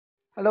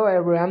Hello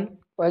everyone,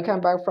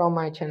 welcome back from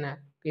my channel.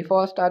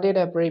 Before starting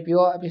the preview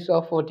of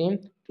episode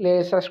 14,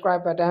 click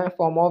subscribe button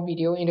for more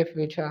video in the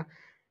future.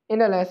 In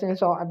the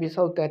lessons of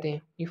episode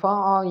 13, we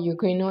found out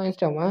Ukrainian is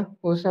the one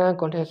who sent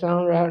Gong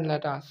Tae-Sung red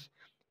letters.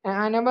 And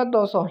I never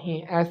thought of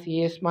him as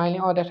he is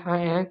smiling all the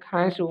time and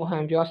kind to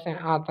Han-Byeol and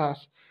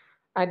others.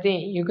 I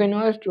think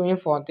Ukrainian is doing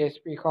for this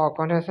because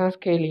Gong Tae-Sung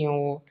killed Leon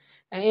Wu.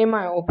 And in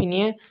my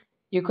opinion,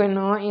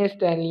 Yukino is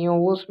the Leon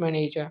Wu's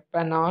manager,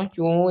 but now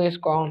Wu is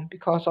gone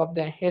because of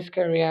that his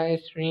career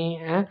is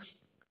ruined and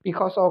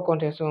because of Gong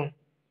Tae-Sung.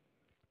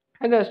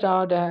 At the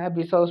start of the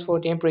episode's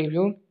 14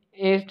 preview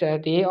is the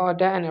day of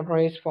the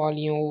anniversary for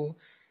Leon Wu.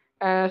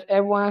 As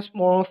everyone's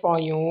mourning for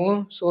Leon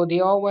Wu, so they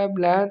all were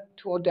glad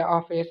to the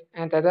office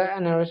and that the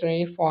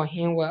anniversary for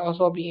him will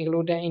also be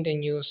included in the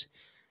news.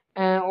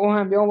 And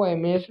Han-Byeol will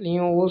miss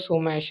Leon Wu so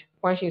much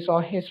when she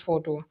saw his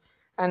photo.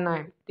 At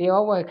night, they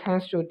all were come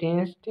to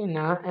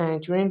dinner,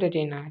 and during the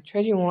dinner,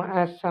 Choi Ji-won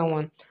asked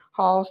someone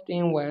how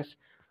Sting was.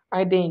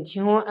 I think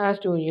Ji-won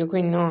asked to Yoo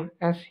Kwin-non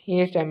as he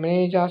is the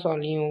manager of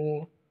Leon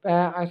Wu.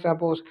 But I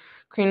suppose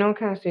Kwin-non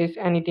can't say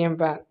anything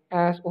bad,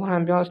 as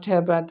Han-Byeol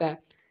tells back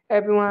that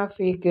everyone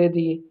feels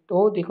guilty,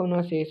 though they could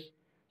not say.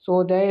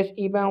 So that is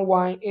even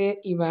why it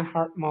even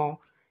hurt more.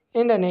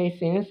 In the next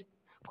scenes,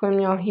 Kwon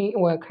Myung-hee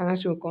will come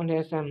to Gong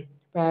Tae-Sung,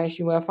 but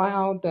she will find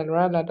out the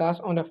red letters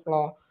on the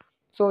floor.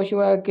 So she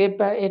will give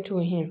back it to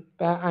him,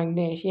 but I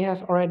think she has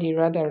already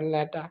read the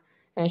letter,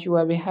 and she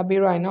will be happy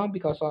right now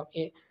because of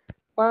it.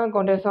 When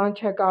Gong Tae-Sung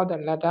check out the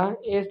letter,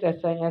 it's the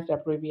same as the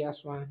previous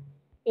one.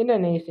 In the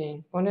next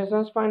scene, Gong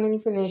Tae-Sung finally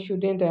finished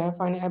shooting the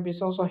final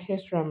episodes of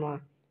his drama,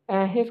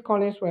 and his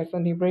colleagues will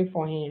celebrate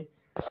for him.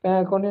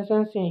 But Gong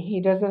Tae-Sung seems he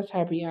doesn't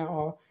happy at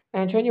all,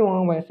 and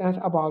 21 will sense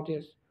about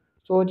this.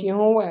 So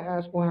Ji-Hong will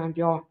ask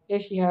Han-Byeol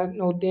if she has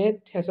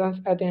noted Tae-Sung's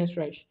attendance,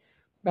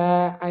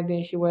 but I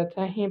think she will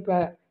tell him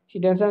but she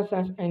doesn't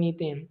sense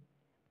anything.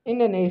 In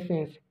the next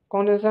scenes,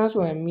 Gong Tae-Sung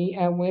will meet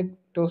up with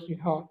Do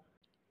Soo-ho.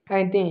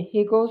 I think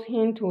he goes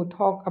in to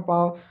talk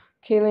about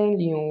killing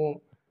Leon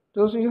Wu.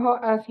 Do Soo-ho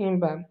asks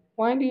him but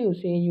why do you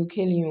say you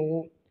kill Leon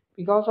Wu?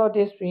 Because of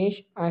this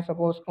speech, I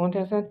suppose Gong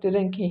Tae-Sung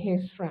didn't kill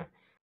his friend.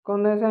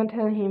 Gong Tae-Sung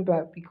tells him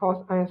but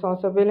because I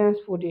saw surveillance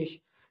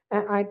footage,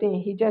 and I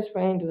think he just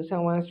fell into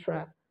someone's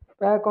trap.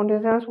 But Gong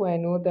Tae-Sung will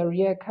know the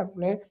real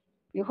culprit.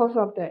 Because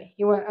of that,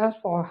 he will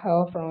ask for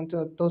help from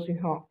Do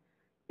Soo-ho.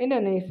 In the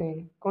next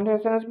scene, Gong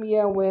Tae-Sung meets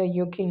up with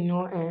Yoo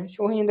Kin-no and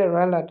show him the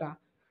red letter.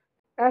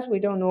 As we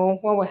don't know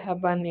what will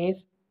happen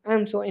next,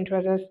 I'm so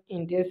interested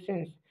in this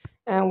sense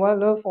and will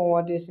look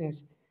forward to this.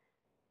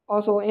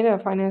 Also, in the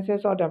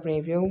finances of the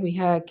preview, we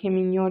had Kim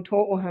Min-yo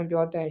told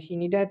Han-Byeol that she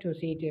needed to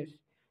see this.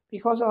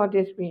 Because of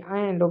this week,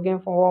 I am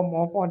looking forward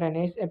more for the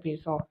next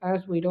episode,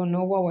 as we don't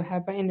know what will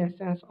happen in the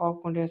sense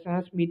of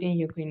contestants meeting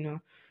Ukraine.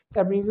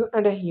 The review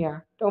ended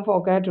here. Don't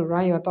forget to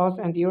write your thoughts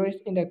and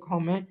theories in the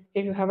comment.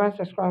 If you haven't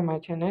subscribed my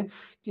channel,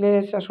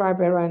 click subscribe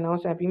button right now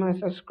and be my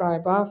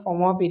subscriber for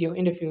more video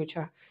in the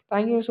future.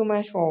 Thank you so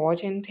much for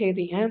watching till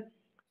the end.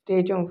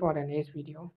 Stay tuned for the next video.